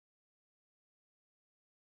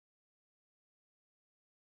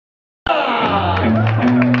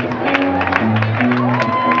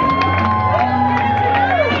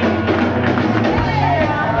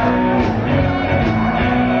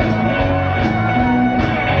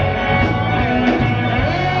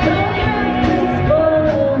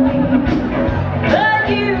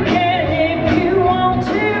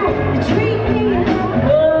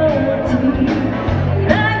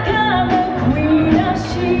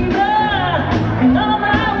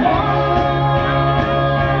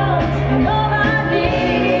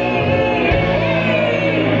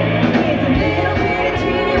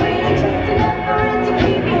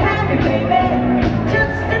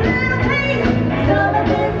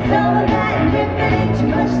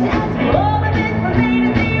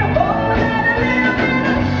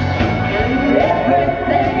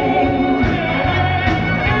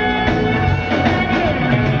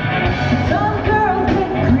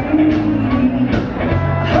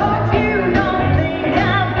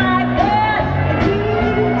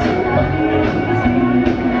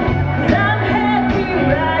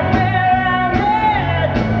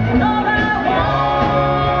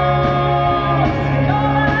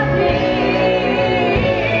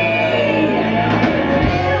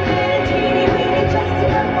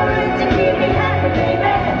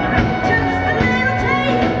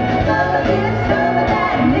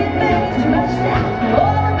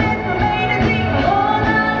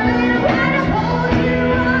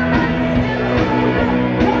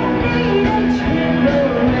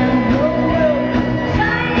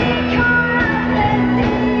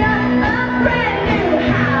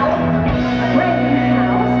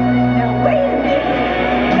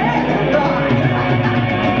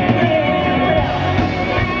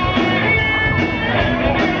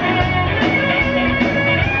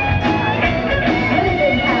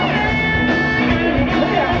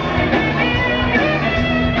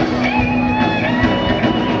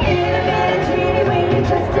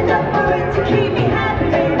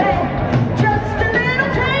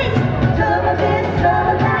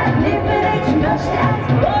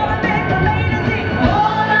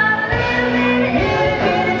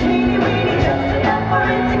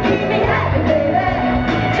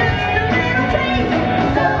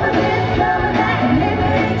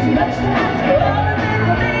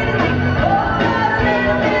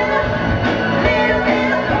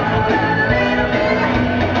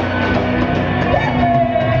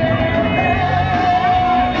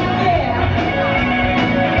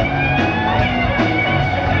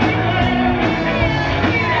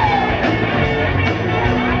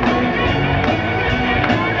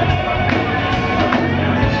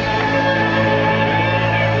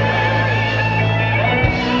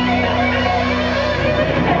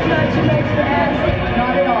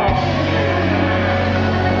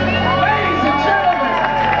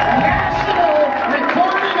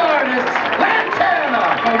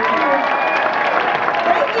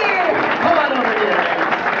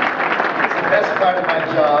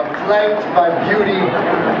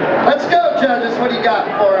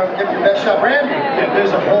shot, Randy. Yeah,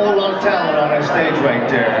 there's a whole lot of talent on that stage right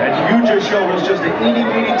there, and you just showed us just a itty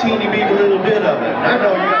bitty teeny bitty little bit of it. And I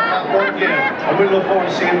know you got a lot more to give, and we look forward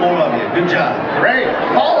to seeing more of you. Good job. Great.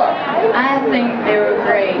 Paula. I think they were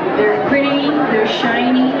great. They're pretty, they're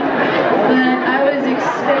shiny, but I was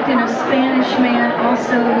expecting a Spanish man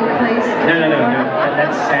also who plays guitar. No.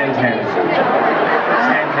 That's Santana.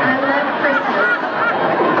 I love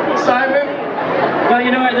Christmas. Simon. Well,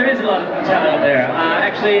 you know what? There is a lot of talent out there.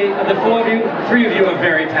 Actually, the three of you are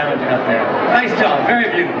very talented out there. Nice job. Very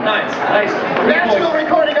beautiful. Nice. National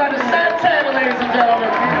recording on to Santana, ladies and gentlemen.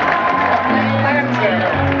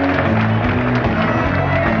 Santana.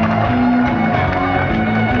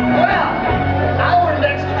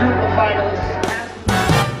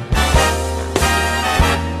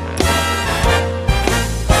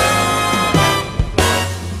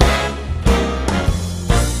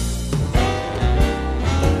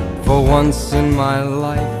 For once in my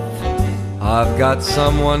life, I've got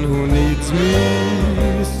someone who needs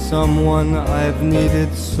me, someone I've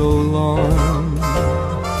needed so long.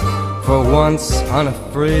 For once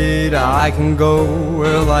unafraid, I can go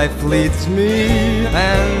where life leads me,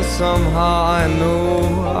 and somehow I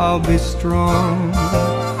know I'll be strong.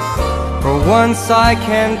 For once I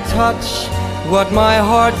can touch what my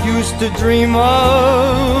heart used to dream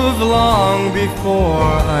of long before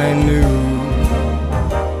I knew.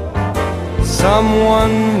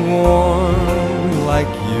 Someone warm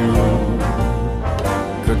like you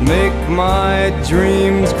could make my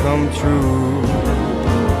dreams come true.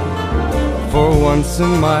 For once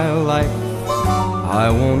in my life,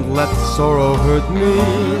 I won't let sorrow hurt me,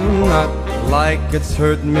 not like it's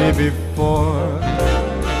hurt me before.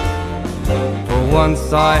 For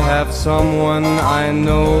once I have someone I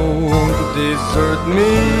know won't desert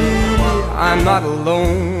me, I'm not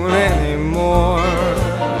alone anymore.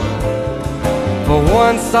 For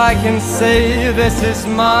once I can say this is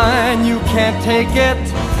mine, you can't take it.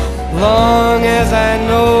 Long as I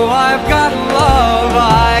know I've got love,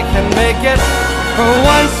 I can make it. For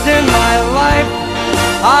once in my life,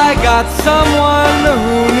 I got someone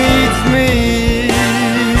who needs me.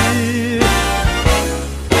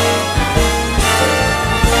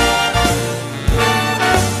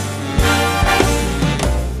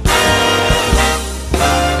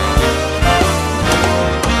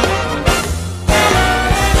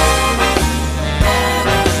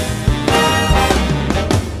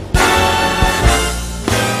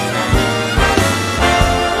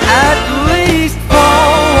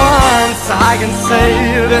 I can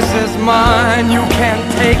say this is mine, you can't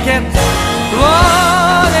take it.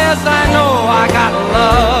 Long as I know I got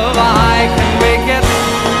love, I can make it.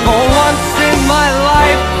 For once in my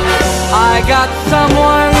life, I got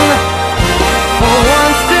someone. For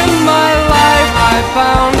once in my life, I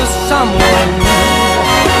found someone.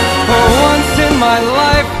 For once in my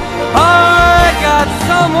life, I got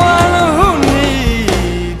someone.